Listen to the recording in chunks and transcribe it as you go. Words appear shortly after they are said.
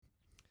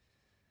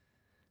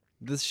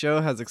This show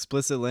has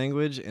explicit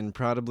language and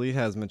probably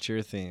has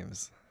mature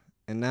themes.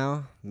 And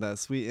now, that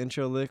sweet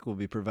intro lick will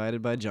be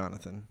provided by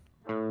Jonathan.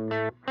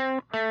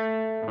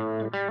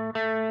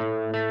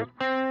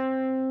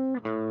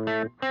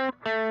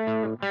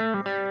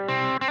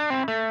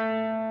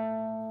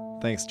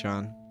 Thanks,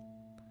 John.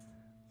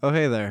 Oh,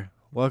 hey there.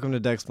 Welcome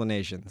to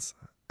Dexplanations.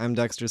 I'm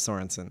Dexter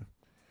Sorensen.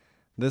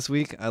 This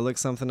week, I looked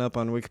something up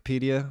on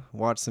Wikipedia,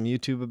 watched some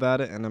YouTube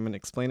about it, and I'm going to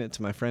explain it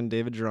to my friend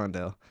David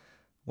Gerondale.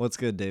 What's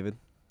good, David?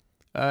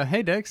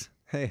 Hey, Dex.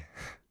 Hey.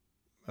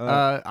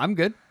 I'm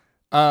good.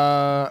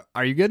 Are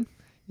you good?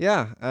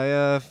 Yeah,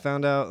 I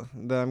found out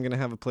that I'm going to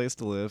have a place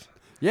to live.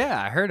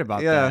 Yeah, I heard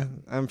about Yeah, that.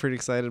 I'm pretty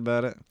excited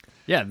about it.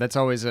 Yeah, it's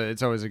always a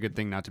good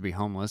thing not to be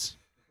homeless.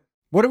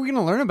 What are we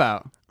going to learn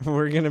about?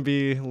 We're going to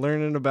be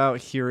learning about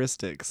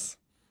heuristics.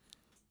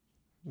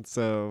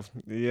 So,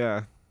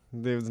 yeah,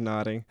 Dave's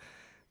nodding.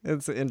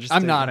 It's interesting.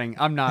 I'm nodding.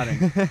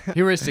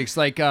 Heuristics,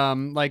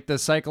 like the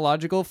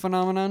psychological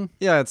phenomenon?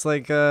 Yeah, it's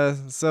like,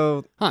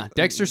 so... Huh,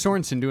 Dexter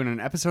Sorensen doing an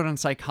episode on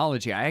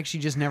psychology. I actually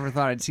just never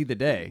thought I'd see the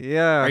day.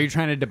 Yeah. Are you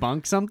trying to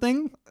debunk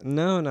something?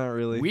 No, not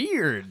really.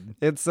 Weird.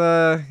 It's,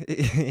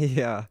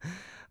 yeah.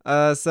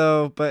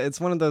 But it's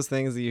one of those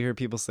things that you hear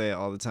people say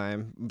all the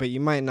time, but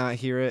you might not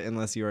hear it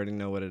unless you already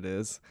know what it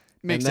is.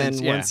 Makes and then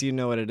sense, yeah. once you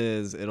know what it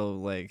is,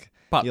 it'll, like...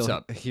 Pops you'll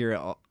up. hear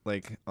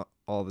it,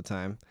 all the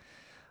time.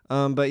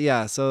 But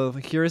yeah, so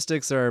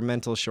heuristics are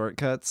mental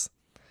shortcuts,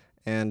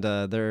 and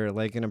they're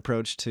like an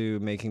approach to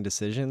making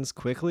decisions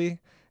quickly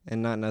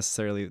and not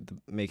necessarily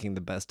making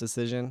the best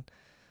decision.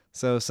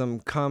 So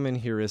some common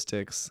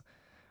heuristics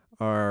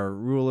are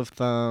rule of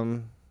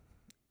thumb,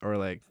 or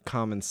like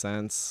common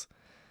sense,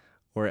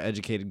 or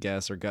educated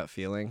guess, or gut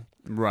feeling.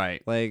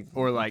 Right.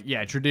 Or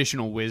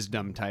traditional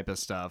wisdom type of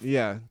stuff.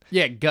 Yeah.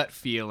 Yeah, gut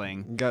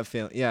feeling. Gut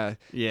feeling. Yeah.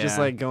 Yeah. Just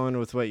like going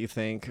with what you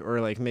think,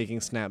 or like making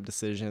snap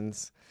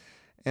decisions.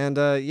 And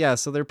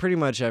so they're pretty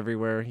much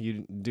everywhere.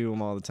 You do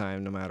them all the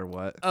time, no matter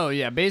what. Oh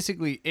yeah,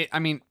 basically,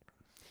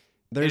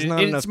 There's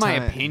not enough it's my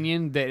time.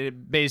 opinion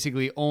that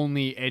basically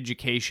only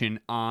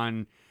education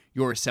on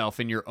yourself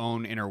and your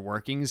own inner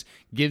workings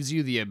gives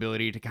you the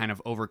ability to kind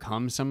of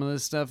overcome some of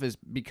this stuff, is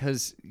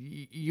because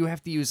you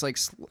have to use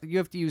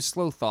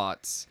slow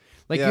thoughts.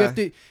 Like Yeah. you have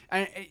to.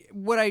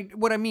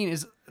 What I mean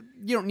is,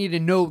 you don't need to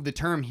know the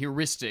term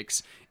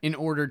heuristics in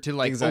order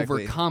to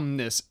Exactly. overcome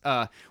this.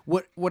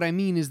 What I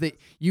mean is that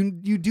you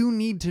do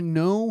need to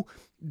know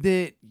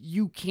that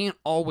you can't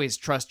always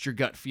trust your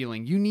gut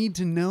feeling. You need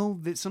to know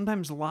that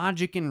sometimes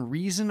logic and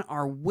reason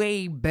are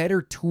way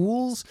better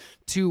tools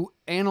to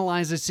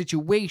analyze a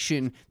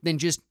situation than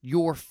just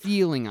your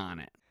feeling on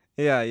it.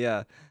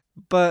 Yeah.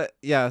 But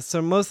yeah,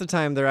 so most of the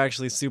time they're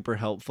actually super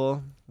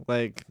helpful.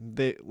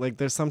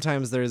 There's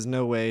sometimes there's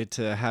no way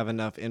to have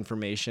enough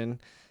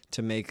information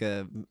to make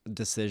a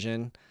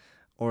decision,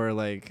 or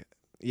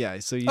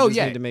so you just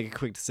need to make a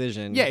quick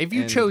decision. Yeah, if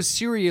you chose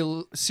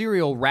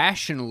cereal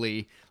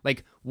rationally,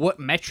 like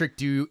what metric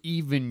do you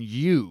even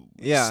use?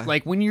 Yeah.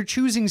 Like when you're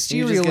choosing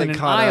cereal get in an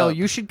caught aisle, up.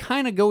 you should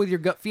kind of go with your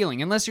gut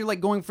feeling. Unless you're like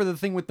going for the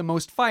thing with the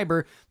most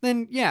fiber,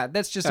 then yeah,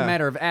 that's just a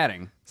matter of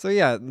adding. So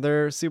yeah,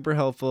 they're super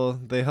helpful.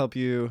 They help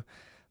you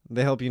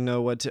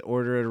know what to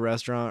order at a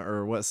restaurant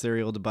or what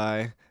cereal to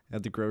buy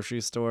at the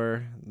grocery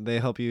store. They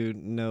help you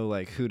know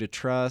like who to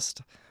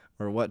trust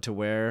or what to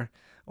wear,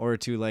 or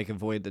to like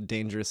avoid the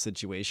dangerous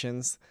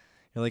situations.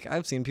 You're like,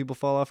 I've seen people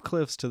fall off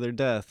cliffs to their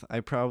death. I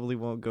probably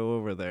won't go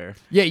over there.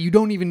 Yeah, you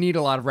don't even need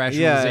a lot of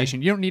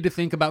rationalization. You don't need to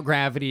think about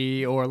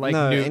gravity or like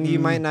Newton. And you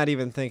might not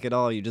even think at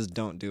all. You just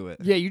don't do it.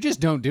 Yeah, you just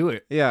don't do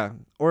it. Yeah,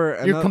 or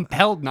You're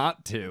compelled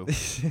not to.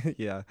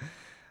 Yeah.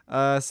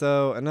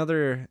 So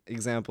another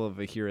example of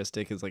a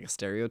heuristic is like a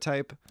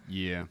stereotype.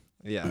 Yeah.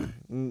 Yeah.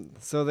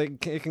 So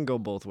it can go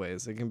both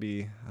ways. It can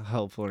be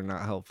helpful or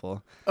not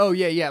helpful. Oh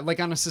yeah.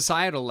 Like on a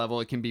societal level,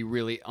 it can be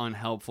really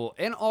unhelpful,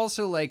 and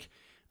also like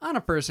on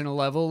a personal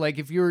level, like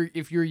if you're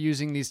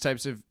using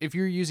if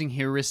you're using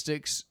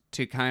heuristics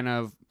to kind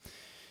of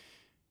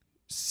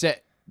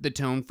set the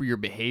tone for your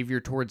behavior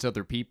towards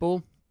other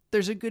people,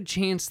 there's a good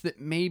chance that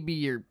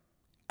maybe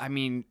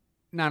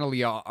not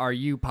only are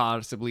you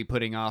possibly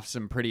putting off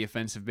some pretty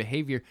offensive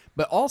behavior,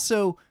 but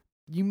also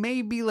you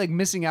may be like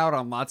missing out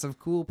on lots of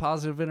cool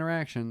positive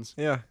interactions.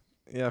 Yeah,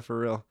 for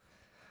real.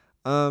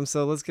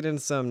 So let's get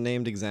into some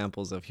named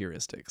examples of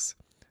heuristics.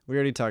 We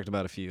already talked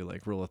about a few,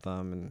 like rule of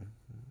thumb and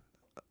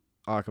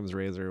Occam's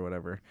razor or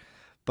whatever.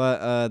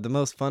 But the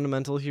most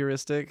fundamental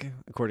heuristic,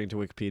 according to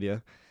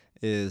Wikipedia,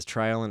 is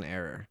trial and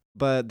error.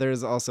 But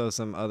there's also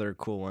some other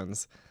cool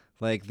ones.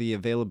 Like the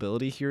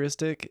availability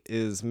heuristic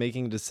is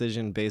making a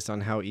decision based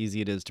on how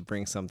easy it is to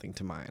bring something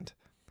to mind.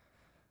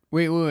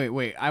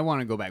 Wait. I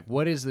want to go back.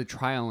 What is the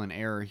trial and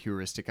error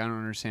heuristic? I don't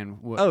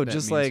understand what that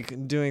just means.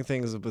 like doing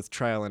things with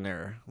trial and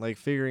error. Like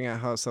figuring out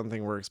how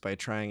something works by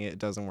trying it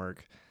doesn't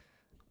work.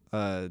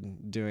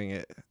 Doing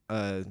it,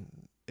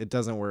 it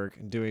doesn't work.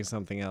 Doing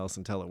something else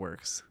until it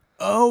works.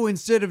 Oh,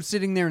 instead of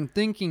sitting there and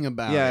thinking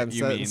about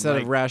it, instead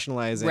of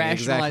rationalizing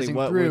exactly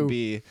what through, would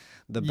be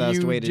the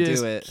best way to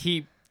do it.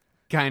 Keep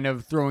kind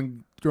of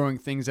throwing throwing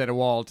things at a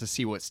wall to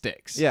see what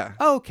sticks. Yeah.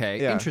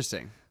 Okay, Yeah.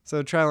 interesting.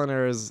 So trial and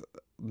error is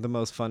the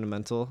most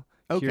fundamental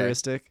Okay.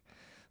 heuristic.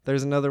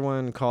 There's another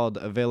one called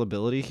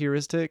availability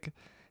heuristic,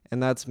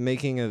 and that's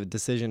making a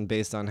decision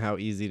based on how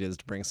easy it is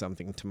to bring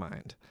something to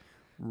mind.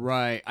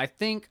 Right. I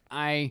think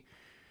I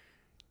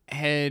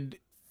had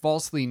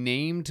falsely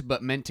named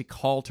but meant to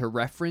call to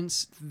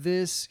reference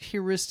this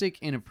heuristic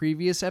in a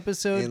previous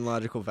episode. In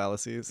logical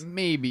fallacies.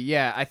 Maybe,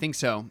 yeah, I think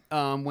so.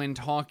 When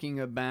talking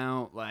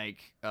about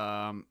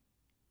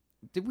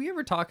did we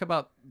ever talk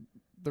about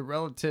the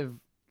relative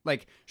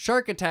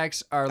shark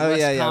attacks are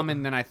less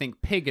common than I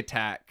think pig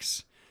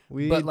attacks.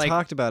 We but,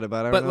 talked about it,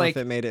 but I don't know if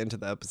it made it into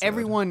the episode.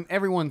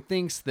 Everyone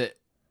thinks that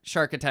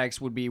shark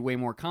attacks would be way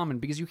more common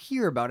because you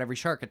hear about every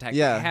shark attack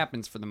that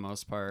happens for the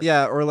most part.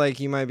 Yeah, or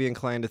you might be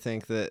inclined to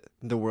think that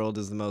the world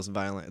is the most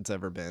violent it's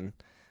ever been.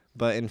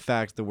 But in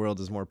fact, the world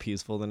is more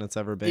peaceful than it's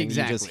ever been.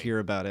 Exactly. You just hear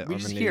about it on the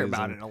news. We just hear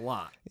about it a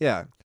lot.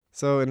 Yeah.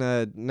 So in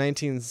a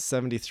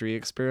 1973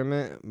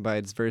 experiment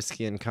by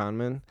Tversky and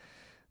Kahneman,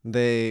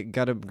 they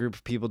got a group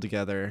of people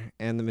together,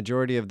 and the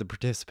majority of the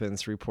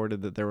participants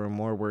reported that there were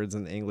more words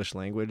in the English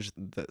language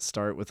that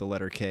start with the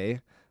letter K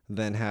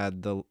than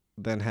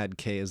had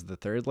K as the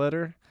third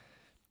letter.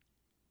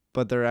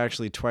 But there are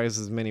actually twice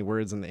as many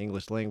words in the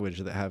English language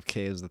that have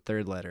K as the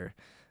third letter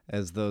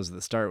as those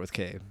that start with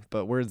K.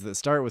 But words that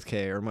start with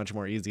K are much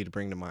more easy to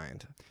bring to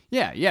mind.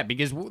 Yeah,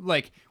 because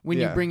when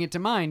you bring it to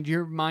mind,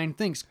 your mind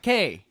thinks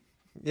K.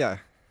 Yeah.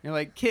 You're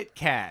like Kit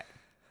Kat.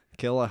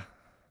 Killa.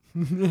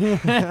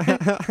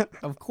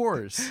 Of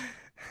course.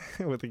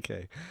 With a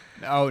K.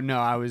 Oh, no,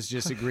 I was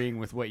just agreeing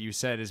with what you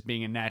said as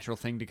being a natural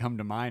thing to come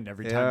to mind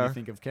every time you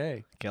think of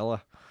K.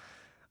 Killa.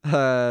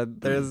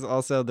 There's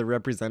also the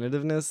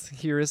representativeness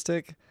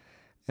heuristic,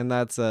 and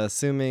that's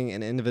assuming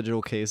an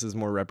individual case is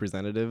more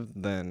representative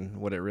than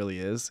what it really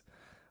is.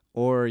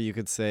 Or you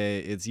could say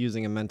it's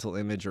using a mental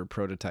image or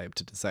prototype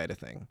to decide a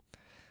thing.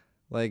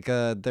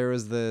 There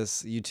was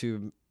this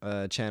YouTube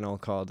channel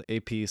called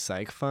AP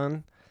Psych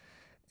Fun,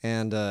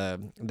 and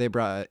they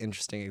brought an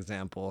interesting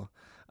example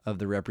of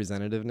the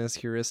representativeness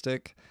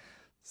heuristic.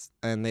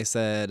 And they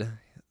said,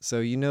 so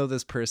you know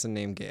this person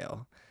named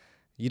Gail.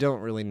 You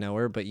don't really know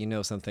her, but you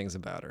know some things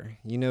about her.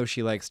 You know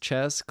she likes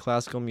chess,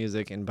 classical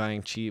music, and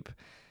buying cheap,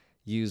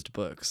 used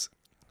books.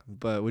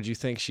 But would you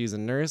think she's a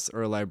nurse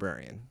or a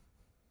librarian?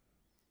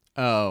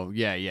 Oh,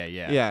 yeah.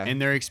 Yeah.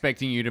 And they're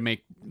expecting you to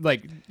make,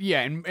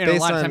 and a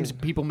lot of times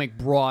people make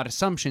broad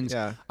assumptions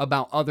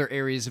about other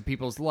areas of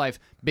people's life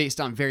based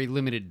on very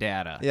limited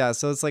data. Yeah,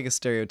 so it's like a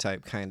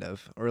stereotype, kind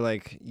of, or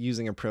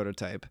using a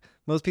prototype.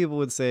 Most people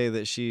would say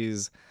that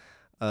she's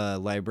a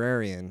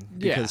librarian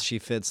because she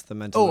fits the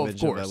mental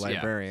image of a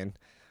librarian.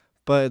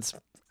 But it's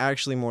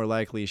actually more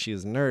likely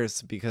she's a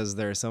nurse because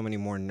there are so many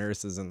more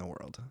nurses in the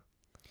world.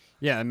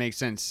 Yeah, that makes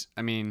sense.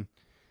 I mean,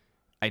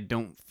 I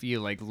don't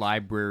feel like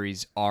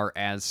libraries are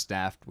as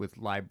staffed with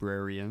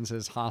librarians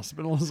as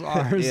hospitals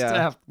are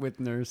staffed with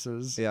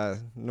nurses. Yeah,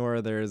 nor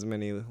are there as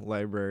many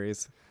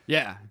libraries.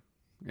 Yeah.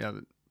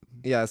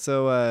 Yeah,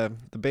 so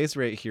the base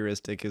rate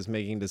heuristic is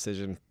making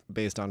decision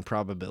based on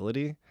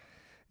probability.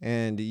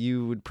 And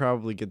you would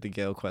probably get the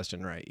Gale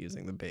question right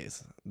using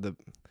the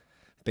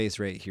base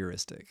rate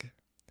heuristic.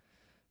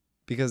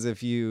 Because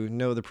if you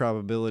know the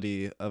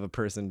probability of a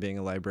person being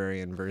a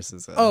librarian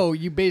versus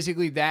you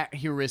basically, that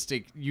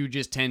heuristic, you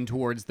just tend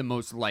towards the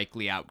most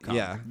likely outcome.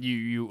 Yeah.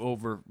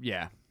 Over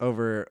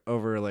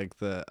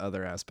the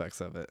other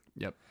aspects of it.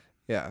 Yep.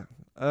 Yeah.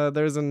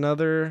 There's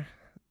another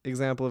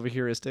example of a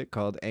heuristic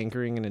called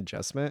anchoring and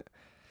adjustment.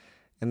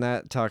 And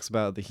that talks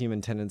about the human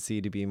tendency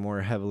to be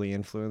more heavily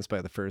influenced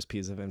by the first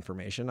piece of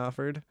information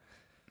offered.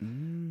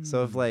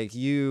 So if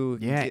you...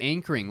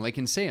 anchoring, like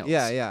in sales.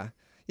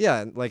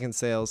 Yeah, like in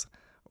sales.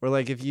 Or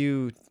if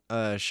you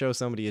show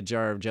somebody a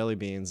jar of jelly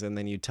beans and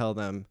then you tell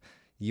them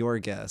your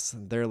guess,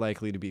 they're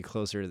likely to be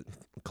closer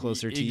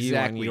to you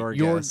on your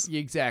guess.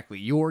 Exactly.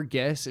 Your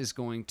guess is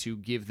going to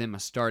give them a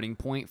starting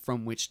point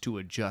from which to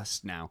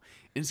adjust now.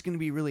 And it's going to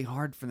be really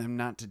hard for them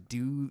not to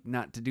do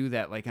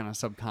that on a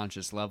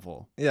subconscious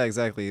level. Yeah,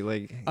 exactly.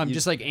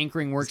 Just like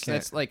anchoring works.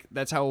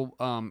 That's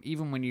how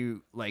even when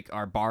you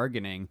are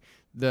bargaining,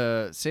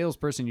 the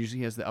salesperson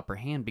usually has the upper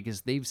hand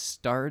because they've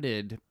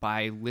started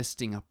by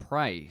listing a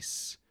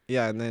price.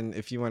 Yeah, and then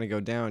if you want to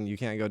go down, you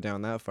can't go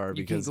down that far.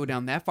 You can't go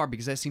down that far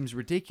because that seems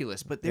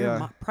ridiculous. But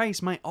their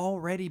price might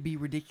already be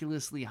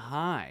ridiculously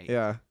high.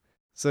 Yeah.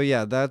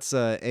 So that's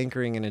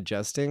anchoring and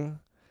adjusting.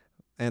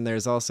 And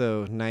there's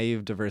also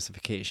naive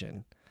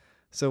diversification.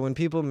 So when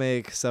people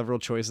make several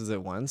choices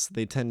at once,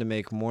 they tend to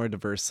make more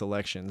diverse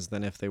selections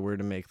than if they were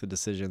to make the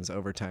decisions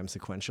over time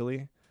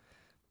sequentially.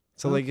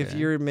 So if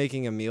you're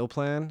making a meal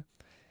plan,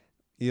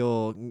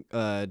 you'll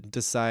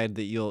decide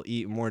that you'll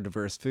eat more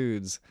diverse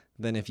foods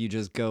than if you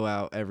just go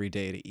out every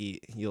day to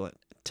eat. You'll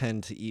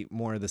tend to eat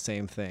more of the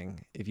same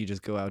thing if you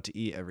just go out to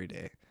eat every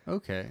day.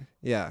 Okay.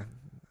 Yeah.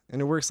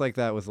 And it works like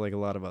that with a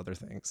lot of other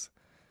things.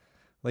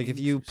 If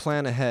you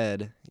plan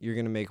ahead, you're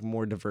going to make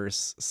more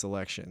diverse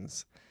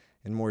selections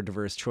and more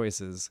diverse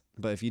choices.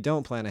 But if you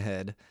don't plan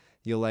ahead,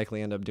 you'll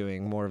likely end up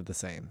doing more of the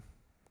same.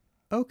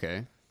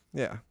 Okay.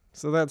 Yeah.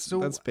 So that's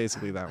So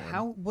basically that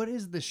one. what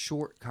is the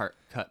shortcut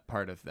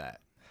part of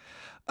that?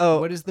 Oh,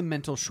 What is the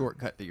mental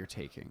shortcut that you're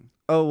taking?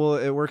 well,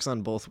 it works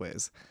on both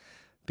ways.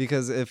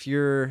 Because if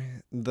you're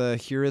the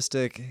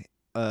heuristic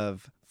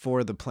of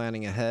for the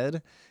planning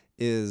ahead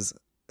is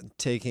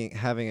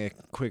having a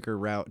quicker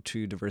route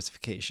to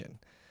diversification.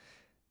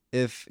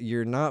 If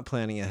you're not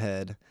planning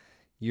ahead,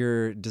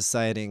 you're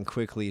deciding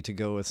quickly to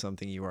go with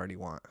something you already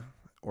want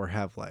or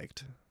have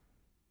liked.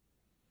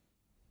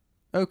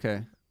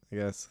 Okay. I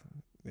guess.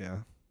 Yeah.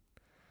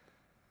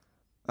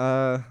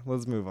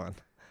 Let's move on.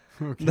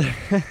 Okay.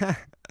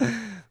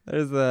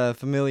 There's the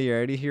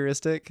familiarity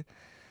heuristic.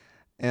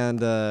 And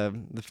the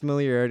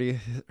familiarity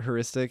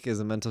heuristic is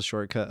a mental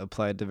shortcut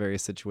applied to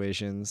various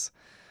situations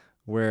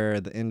where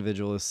the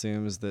individual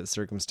assumes that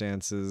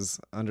circumstances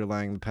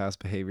underlying the past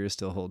behavior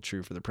still hold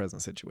true for the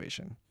present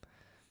situation.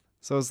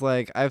 So it's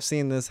like, I've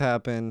seen this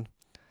happen.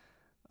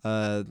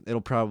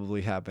 It'll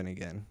probably happen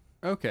again.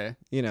 Okay.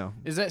 You know.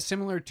 Is that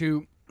similar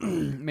to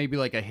maybe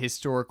like a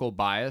historical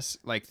bias,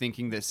 like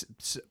thinking that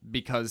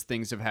because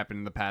things have happened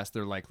in the past,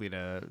 they're likely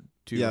to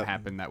Yeah.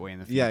 happen that way in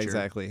the future? Yeah,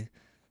 exactly.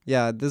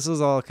 Yeah, this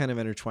was all kind of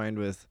intertwined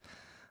with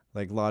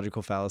like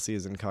logical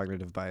fallacies and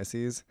cognitive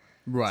biases.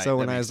 Right. So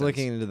when that I makes was sense.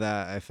 looking into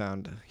that, I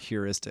found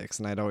heuristics,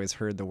 and I'd always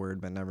heard the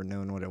word but never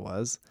known what it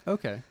was.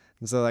 Okay.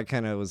 And so that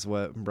kind of was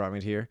what brought me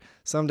to here.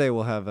 Someday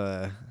we'll have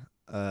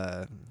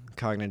a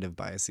cognitive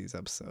biases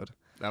episode.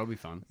 That'll be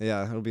fun.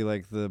 Yeah, it'll be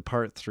like the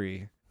part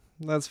 3.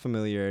 That's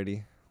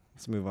familiarity.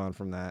 Let's move on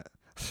from that.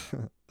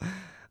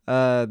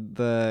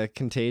 The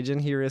contagion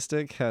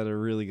heuristic had a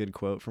really good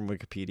quote from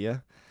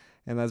Wikipedia,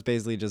 and that's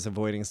basically just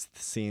avoiding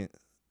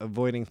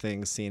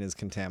things seen as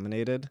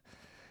contaminated.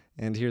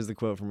 And here's the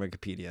quote from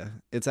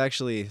Wikipedia. It's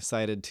actually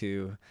cited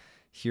to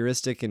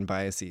Heuristic and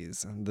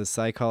Biases, The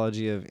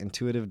Psychology of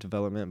Intuitive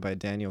Development by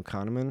Daniel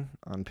Kahneman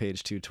on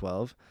page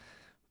 212.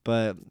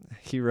 But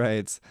he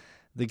writes,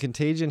 the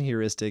contagion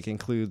heuristic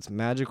includes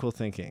magical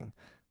thinking,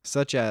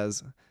 such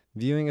as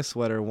viewing a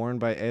sweater worn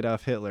by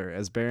Adolf Hitler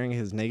as bearing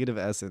his negative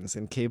essence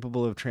and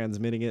capable of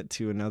transmitting it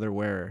to another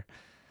wearer.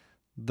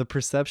 The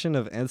perception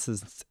of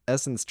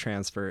essence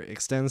transfer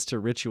extends to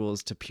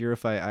rituals to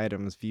purify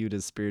items viewed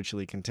as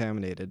spiritually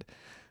contaminated,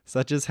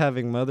 such as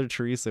having Mother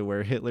Teresa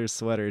wear Hitler's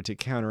sweater to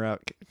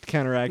counteract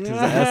his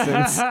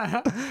essence.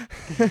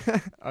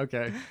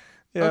 Okay.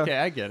 Yeah. Okay,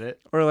 I get it.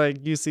 Or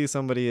like you see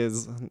somebody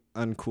is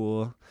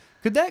uncool.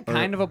 Could that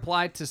kind of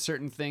apply to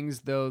certain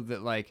things though,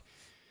 that like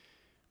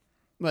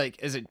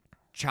as a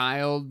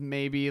child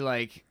maybe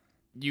like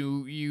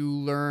you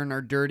learn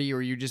are dirty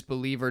or you just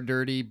believe are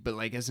dirty, but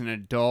like as an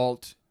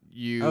adult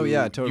Oh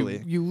yeah,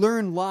 totally. you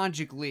learn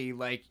logically,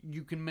 like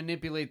you can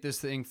manipulate this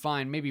thing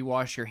fine, maybe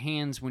wash your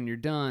hands when you're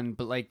done,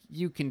 but like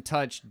you can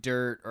touch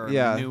dirt or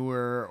Yeah.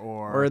 manure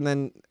or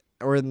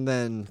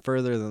then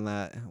further than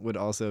that would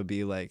also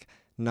be like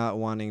not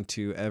wanting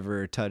to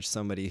ever touch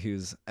somebody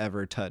who's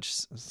ever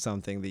touched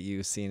something that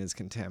you've seen as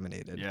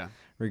contaminated. Yeah.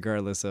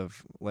 Regardless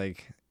of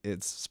like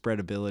its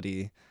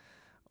spreadability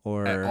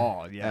or At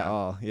all, yeah. At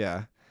all,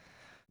 yeah.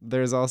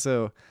 There's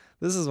also,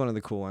 this is one of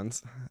the cool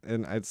ones,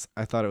 and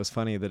I thought it was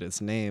funny that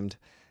it's named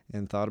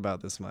and thought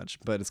about this much,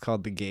 but it's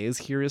called the gaze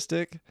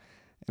heuristic,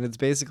 and it's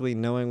basically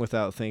knowing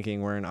without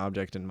thinking where an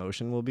object in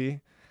motion will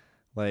be,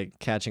 like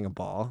catching a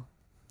ball.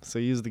 So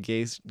use the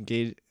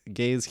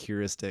gaze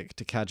heuristic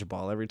to catch a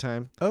ball every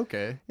time.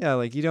 Okay. Yeah,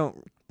 like you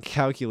don't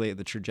calculate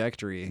the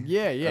trajectory of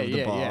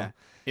the ball. Yeah.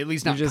 At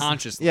least You not just,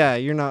 consciously. Yeah,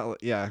 you're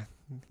not, yeah.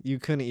 You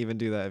couldn't even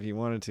do that if you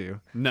wanted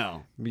to.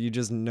 No. But you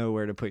just know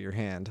where to put your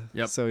hand.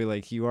 Yep. So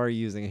like you are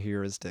using a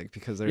heuristic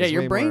because there's Yeah,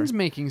 your way brain's more,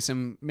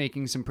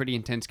 making some pretty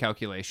intense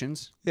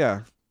calculations,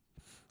 yeah.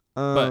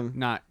 but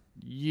not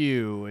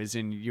you, as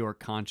in your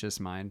conscious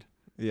mind.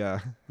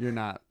 Yeah. You're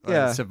not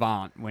Yeah. a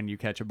savant when you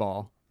catch a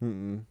ball.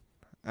 Mm-mm.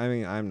 I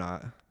mean, I'm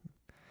not.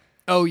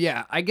 Oh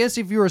yeah, I guess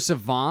if you're a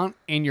savant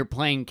and you're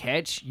playing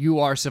catch, you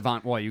are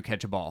savant while you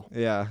catch a ball.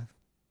 Yeah.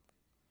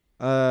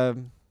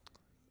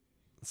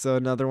 So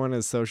another one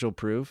is social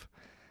proof,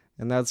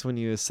 and that's when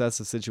you assess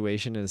a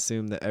situation and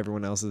assume that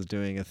everyone else is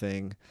doing a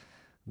thing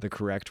the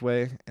correct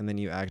way, and then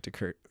you act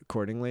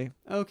accordingly.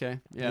 Okay,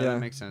 yeah, that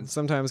makes sense.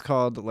 Sometimes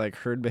called like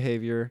herd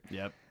behavior,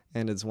 Yep.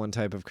 and it's one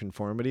type of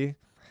conformity,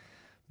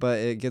 but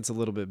it gets a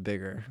little bit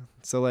bigger.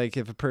 So like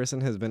if a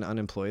person has been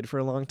unemployed for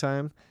a long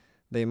time,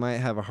 they might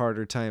have a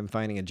harder time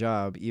finding a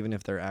job even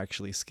if they're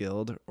actually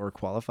skilled or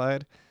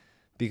qualified,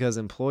 because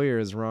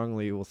employers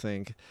wrongly will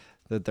think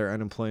that their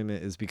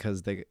unemployment is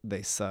because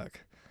they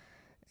suck,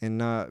 and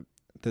not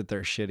that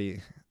they're shitty,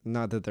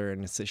 not that they're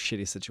in a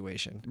shitty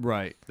situation.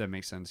 Right, that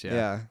makes sense. Yeah.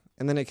 Yeah.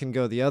 And then it can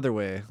go the other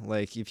way.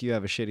 Like if you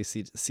have a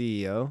shitty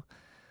CEO,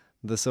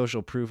 the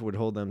social proof would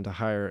hold them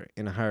to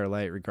in a higher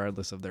light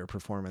regardless of their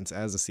performance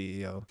as a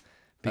CEO,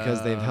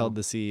 because they've held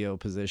the CEO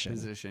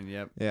position.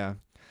 Yep. Yeah.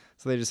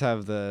 So they just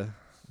have the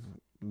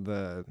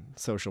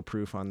social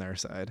proof on their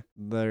side.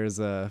 There's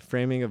a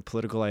framing of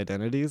political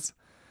identities.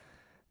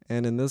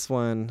 And in this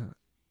one,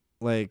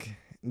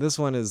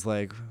 is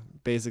like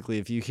basically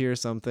if you hear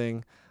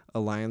something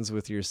aligns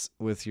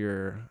with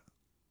your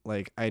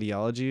like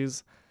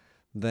ideologies,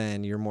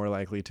 then you're more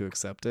likely to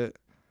accept it.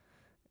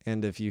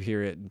 And if you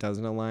hear it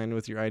doesn't align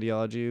with your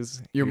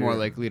ideologies, You're more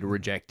likely to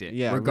reject it,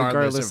 yeah,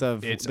 regardless of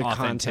of its the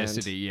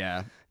authenticity.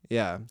 content.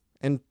 Yeah.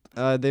 Yeah. And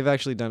they've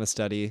actually done a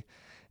study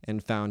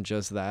and found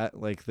just that.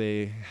 Like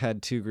they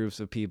had two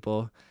groups of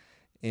people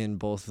in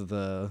both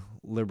the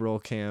liberal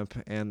camp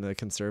and the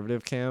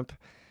conservative camp,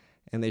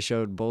 and they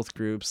showed both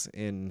groups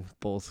in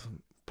both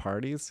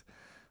parties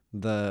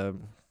the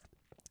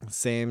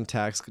same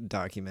tax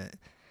document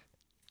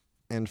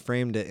and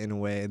framed it in a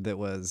way that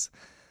was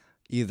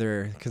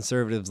either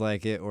conservatives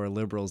like it or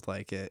liberals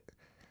like it.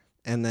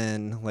 And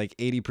then like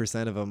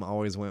 80% of them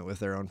always went with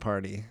their own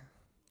party,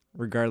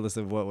 regardless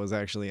of what was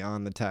actually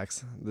on the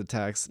tax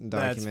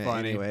document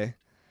anyway.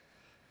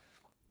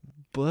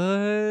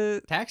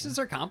 But Taxes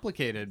are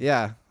complicated.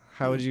 yeah,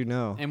 how would you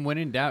know? And when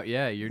in doubt,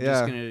 yeah, you're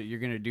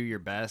gonna do your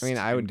best. I mean,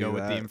 I would go do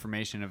with the that.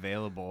 information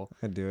available.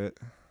 I'd do it.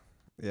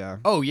 Yeah.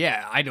 Oh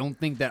yeah, I don't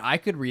think that I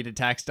could read a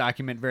tax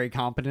document very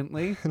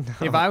competently. No.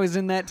 If I was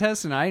in that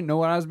test and I didn't know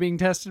what I was being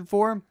tested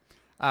for,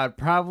 I'd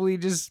probably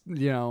just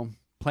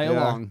play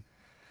along.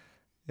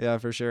 Yeah,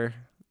 for sure.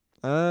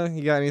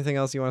 You got anything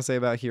else you want to say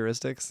about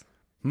heuristics?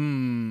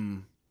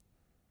 I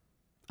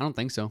don't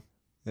think so.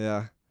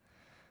 Yeah.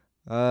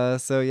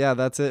 So yeah,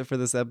 that's it for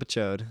this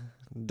episode.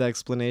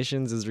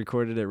 Dexplanations is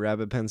recorded at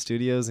Rabbit Pen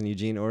Studios in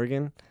Eugene,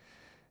 Oregon.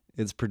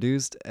 It's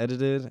produced,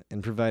 edited,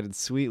 and provided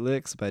sweet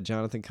licks by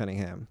Jonathan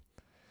Cunningham.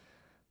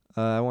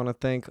 I want to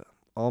thank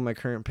all my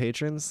current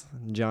patrons: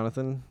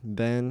 Jonathan,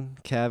 Ben,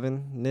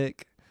 Kevin,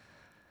 Nick,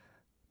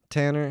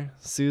 Tanner,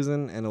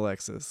 Susan, and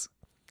Alexis.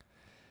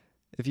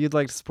 If you'd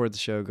like to support the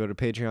show, go to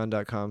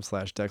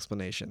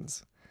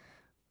patreon.com/dexplanations.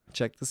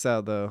 Check this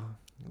out, though.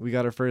 We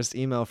got our first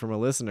email from a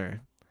listener.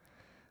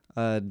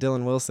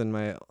 Dylan Wilson,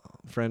 my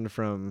friend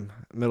from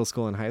middle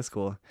school and high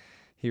school,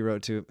 he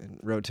wrote to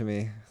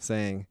me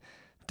saying,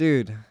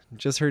 "Dude,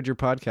 just heard your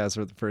podcast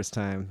for the first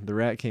time, the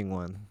Rat King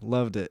one.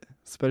 Loved it,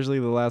 especially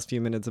the last few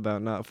minutes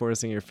about not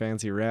forcing your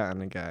fancy rat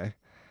on a guy.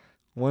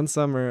 One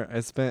summer I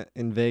spent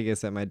in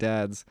Vegas at my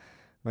dad's.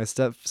 My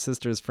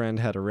stepsister's friend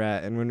had a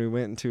rat, and when we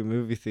went into a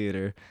movie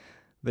theater,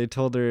 they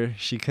told her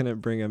she couldn't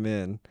bring him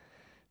in.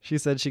 She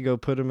said she'd go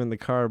put him in the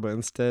car, but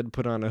instead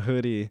put on a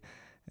hoodie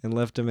and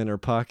left him in her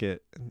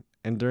pocket.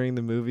 And during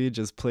the movie,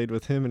 just played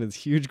with him and his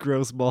huge,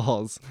 gross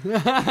balls."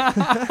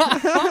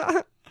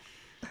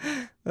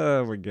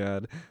 Oh my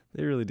god,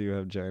 they really do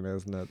have giant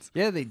ass nuts.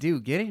 Yeah, they do.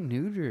 Get it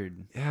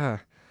neutered. Yeah.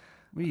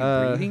 What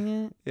are you breeding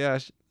it? Yeah,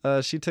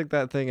 she took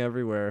that thing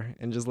everywhere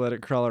and just let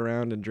it crawl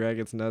around and drag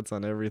its nuts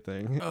on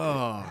everything.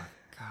 Oh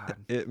god.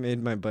 It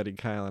made my buddy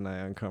Kyle and I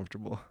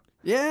uncomfortable.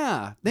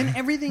 Yeah. Then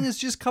everything is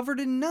just covered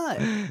in nut.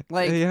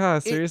 Like yeah,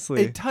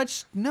 seriously. It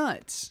touched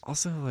nuts.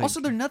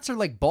 Also, their nuts are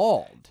like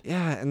bald.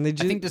 Yeah, and they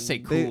just I think to say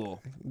cool.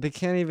 They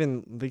can't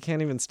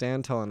even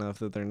stand tall enough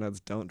that their nuts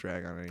don't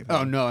drag on anything.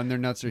 Oh no, and their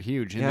nuts are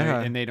huge, and,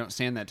 Yeah. and they don't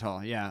stand that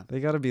tall. Yeah. They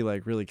got to be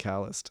like really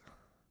calloused.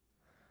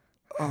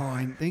 Oh,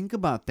 I think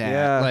about that.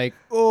 Yeah. Like,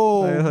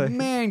 oh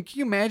man, can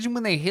you imagine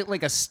when they hit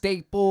like a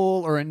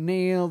staple or a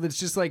nail that's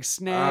just like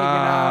snagging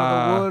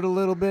out of the wood a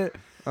little bit?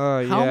 Oh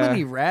yeah. How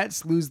many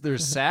rats lose their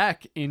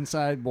sack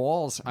inside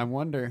walls? I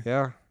wonder.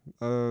 Yeah,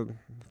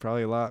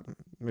 probably a lot.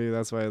 Maybe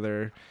that's why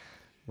they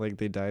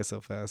die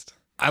so fast.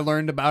 I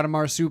learned about a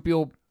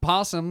marsupial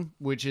possum,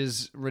 which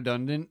is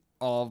redundant.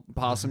 All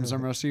possums are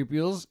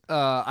marsupials.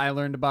 I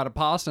learned about a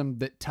possum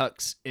that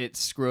tucks its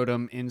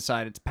scrotum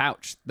inside its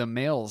pouch. The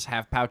males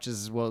have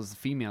pouches as well as the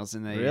females,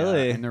 and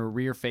and they're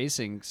rear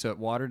facing, so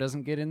water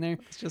doesn't get in there.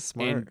 It's just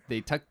smart. And they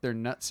tuck their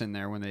nuts in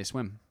there when they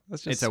swim.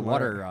 That's just it's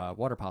smart. a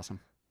water possum.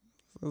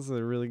 That's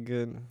a really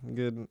good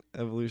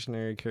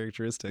evolutionary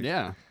characteristic.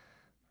 Yeah.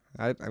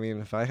 I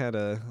mean, if I had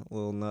a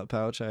little nut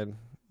pouch, I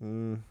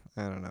don't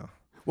know.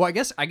 Well, I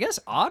guess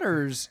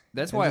otters.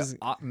 That's why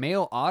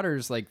male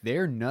otters, like,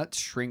 their nuts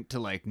shrink to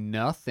like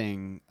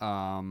nothing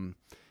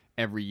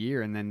every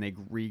year, and then they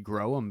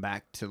regrow them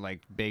back to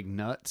like big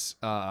nuts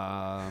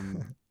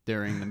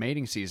during the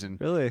mating season.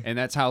 Really? And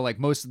that's how like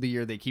most of the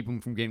year they keep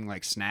them from getting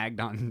like snagged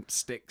on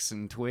sticks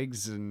and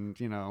twigs and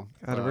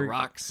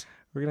rocks.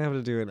 We're gonna have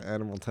to do an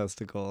animal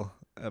testicle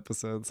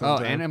episode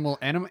sometime. Oh,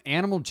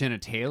 animal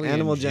genitalia.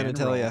 Animal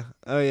genitalia.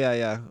 Oh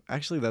yeah.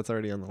 Actually, that's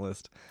already on the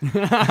list.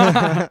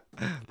 But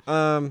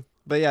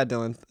yeah,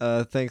 Dylan.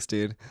 Thanks,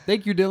 dude.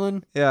 Thank you,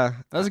 Dylan. Yeah,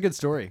 that was a good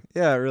story.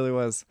 Yeah, it really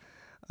was.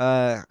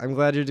 I'm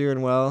glad you're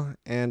doing well,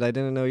 and I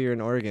didn't know you're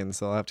in Oregon,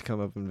 so I'll have to come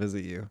up and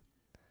visit you.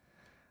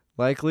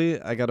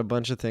 Likely, I got a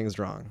bunch of things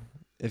wrong.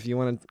 If you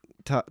want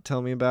to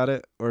tell me about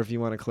it, or if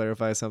you want to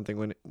clarify something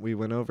when we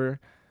went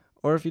over,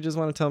 or if you just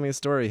want to tell me a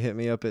story, hit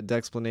me up at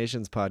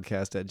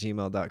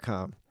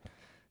dexplanationspodcast@gmail.com.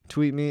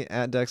 Tweet me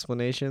at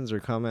dexplanations or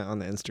comment on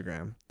the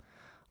Instagram.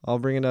 I'll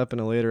bring it up in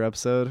a later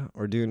episode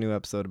or do a new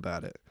episode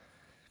about it.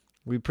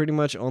 We pretty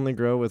much only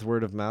grow with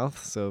word of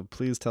mouth, so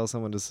please tell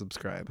someone to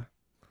subscribe.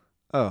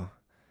 Oh,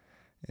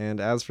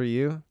 and as for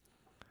you,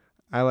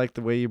 I like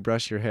the way you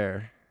brush your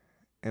hair,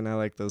 and I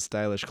like those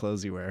stylish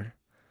clothes you wear.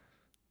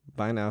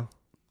 Bye now.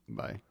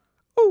 Bye.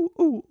 Ooh,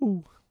 ooh,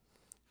 ooh.